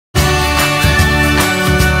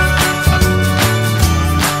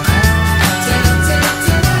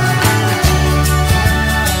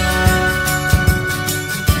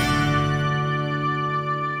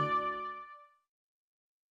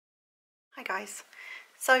guys.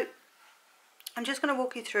 So I'm just going to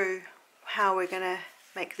walk you through how we're going to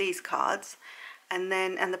make these cards, and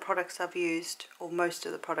the products I've used, or most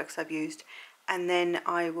of the products I've used, and then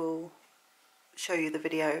I will show you the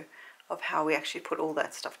video of how we actually put all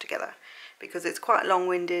that stuff together, because it's quite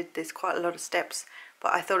long-winded, there's quite a lot of steps,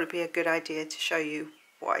 but I thought it'd be a good idea to show you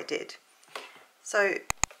what I did. So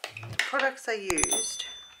the products I used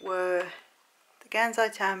were the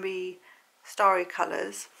Gansai Tambi Starry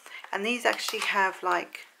Colours, and these actually have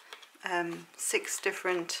like 6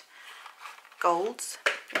 different golds,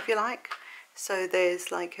 if you like. So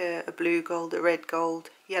there's like a blue gold, a red gold,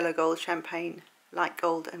 yellow gold, champagne, light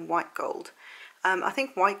gold and white gold. I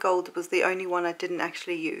think white gold was the only one I didn't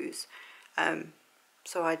actually use,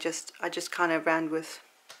 so I just kind of ran with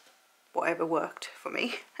whatever worked for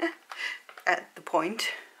me at the point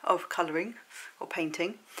of colouring or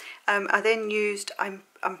painting. I then used, I'm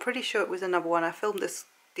pretty sure it was a number 1. I filmed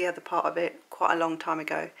the other part of it quite a long time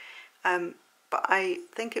ago, but I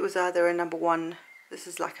think it was either a number 1. This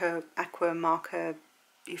is like a aqua marker.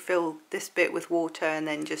 You fill this bit with water and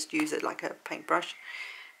then just use it like a paintbrush.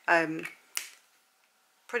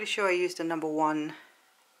 Pretty sure I used a number 1,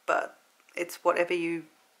 but it's whatever you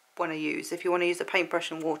want to use. If you want to use a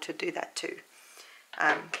paintbrush and water, do that too.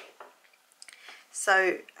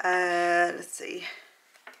 Let's see.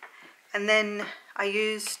 And then I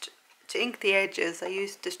used, to ink the edges, I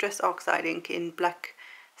used Distress Oxide ink in Black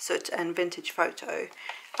Soot and Vintage Photo,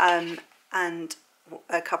 and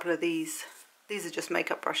a couple of these are just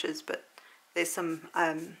makeup brushes, but there's some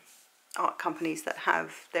art companies that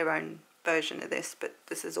have their own version of this, but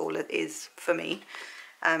this is all it is for me.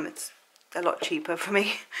 It's a lot cheaper for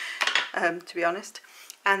me, to be honest.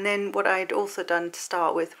 And then what I'd also done to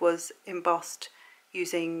start with was embossed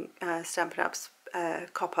using Stampin' Up's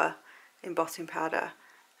copper embossing powder.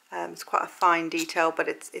 It's quite a fine detail, but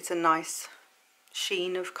it's a nice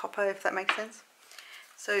sheen of copper, if that makes sense.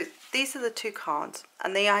 So these are the 2 cards,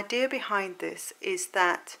 and the idea behind this is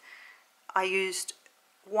that I used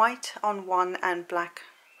white on one and black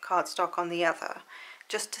cardstock on the other,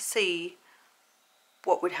 just to see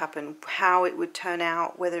what would happen, how it would turn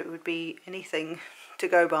out, whether it would be anything to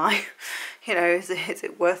go by, you know, is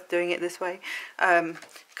it worth doing it this way,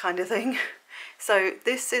 kind of thing. So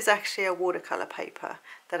this is actually a watercolor paper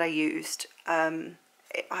that I used.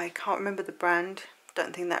 I can't remember the brand,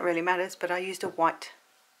 don't think that really matters, but I used a white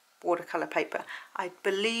watercolor paper. I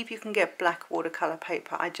believe you can get black watercolor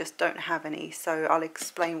paper, I just don't have any, so I'll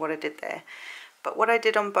explain what I did there. But what I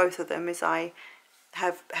did on both of them is I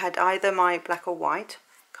have had either my black or white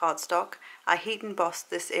cardstock. I heat embossed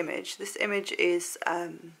this image. This image is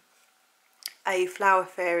a flower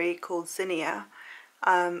fairy called Zinnia,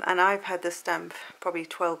 and I've had this stamp probably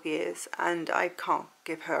 12 years and I can't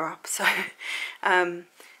give her up. So so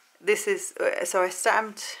I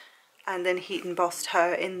stamped and then heat embossed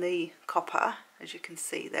her in the copper, as you can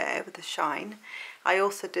see there with the shine. I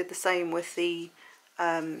also did the same with the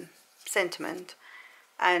sentiment,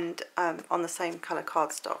 and on the same colour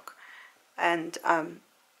cardstock, and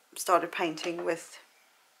started painting with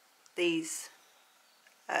these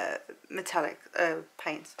metallic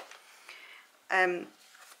paints.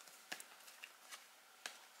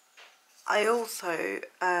 I also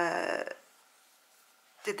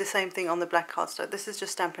did the same thing on the black cardstock. This is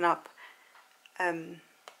just Stampin' Up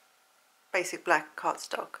basic black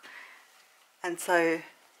cardstock, and so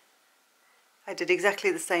I did exactly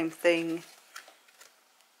the same thing,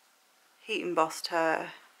 heat embossed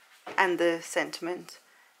her and the sentiment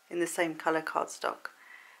in the same colour cardstock.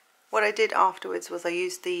 What I did afterwards was I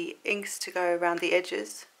used the inks to go around the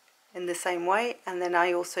edges in the same way, and then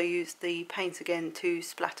I also used the paints again to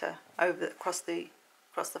splatter over across the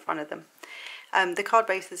front of them. The card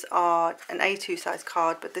bases are an A2 size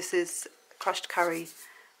card, but this is Crushed Curry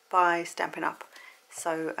by Stampin' Up.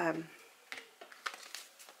 So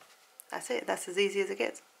that's it, that's as easy as it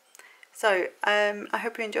gets. So I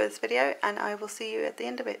hope you enjoy this video, and I will see you at the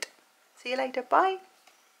end of it. See you later, bye!